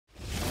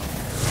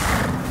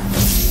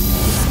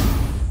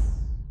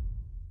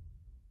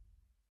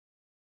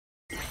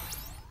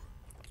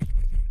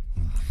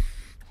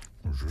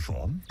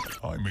Sean.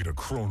 I made a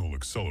chronal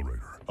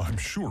accelerator. I'm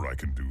sure I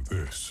can do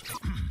this.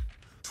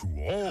 To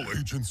all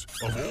agents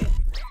of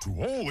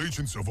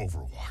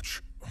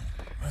Overwatch.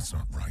 That's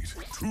not right.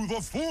 To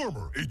the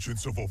former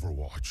agents of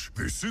Overwatch.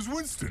 This is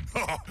Winston.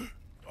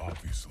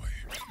 Obviously.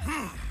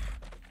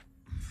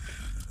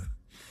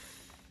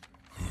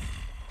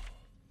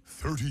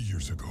 30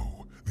 years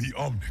ago, the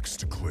Omnics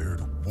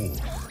declared war.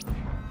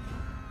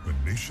 The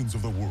nations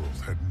of the world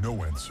had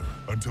no answer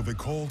until they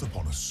called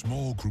upon a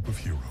small group of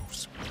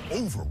heroes.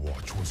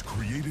 Overwatch was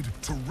created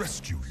to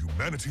rescue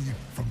humanity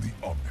from the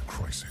Omnic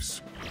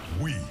crisis.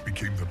 We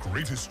became the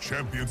greatest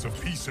champions of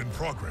peace and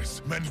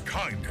progress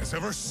mankind has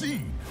ever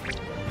seen.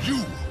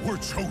 You were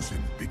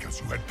chosen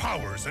because you had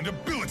powers and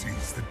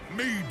abilities that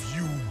made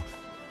you...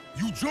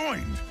 You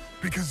joined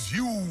because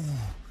you...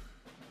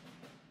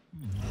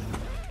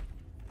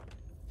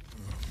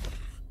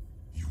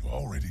 You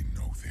already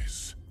know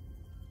this.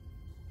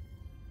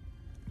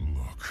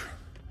 Look,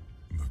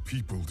 the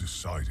people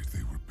decided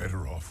they were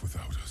better off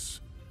without us.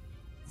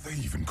 They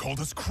even called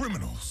us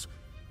criminals.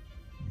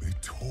 They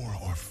tore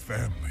our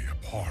family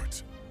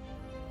apart.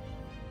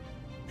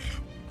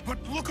 But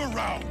look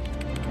around!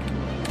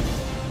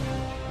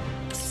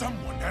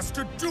 Someone has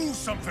to do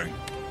something!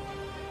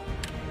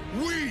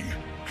 We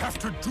have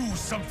to do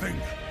something!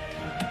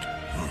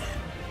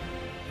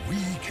 We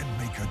can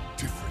make a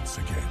difference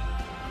again.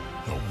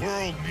 The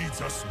world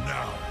needs us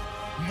now,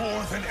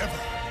 more than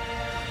ever.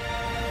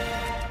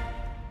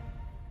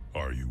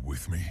 Are you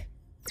with me?